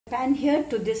Pan here.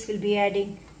 To this we'll be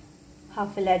adding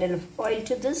half a ladle of oil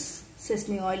to this.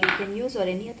 Sesame oil you can use or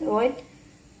any other oil.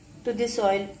 To this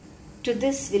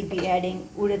we'll be adding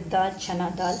urad dal,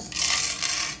 chana dal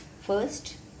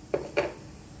first.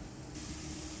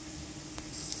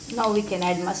 Now we can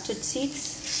add mustard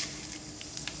seeds.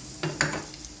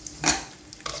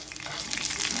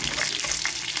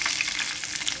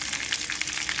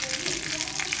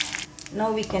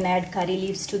 Now we can add curry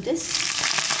leaves to this.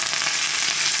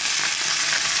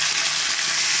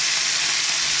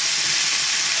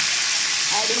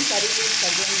 Adding curry leaves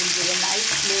again will give a nice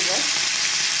flavor.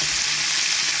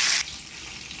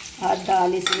 Our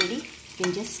dal is ready. You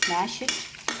can just smash it.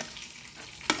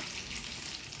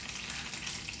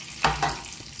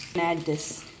 Add this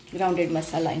grounded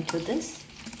masala into this.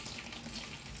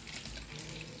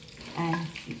 And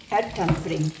add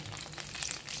tempering.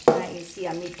 Nice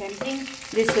yummy tempering.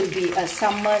 This will be a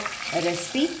summer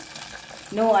recipe.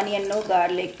 No onion, no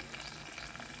garlic,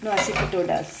 no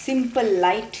asifatoda. Simple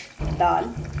light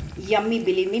dal. Yummy,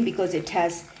 believe me, because it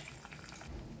has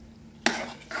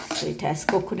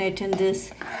coconut in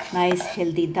this. Nice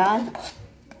healthy dal.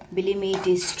 Believe me, it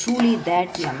is truly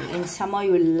that yummy. In summer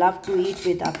you will love to eat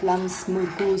with applams,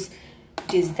 murkus.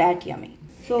 It is that yummy.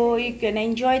 So you can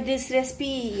enjoy this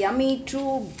recipe. Yummy,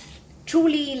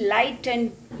 truly light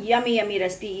and yummy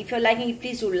recipe. If you're liking it,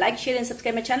 please do like, share and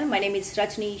subscribe my channel. My name is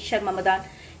Rajani, Sharma, Madan.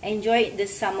 Enjoy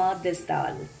this summer, this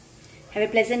dal. Have a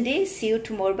pleasant day. See you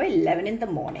tomorrow by 11 in the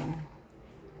morning.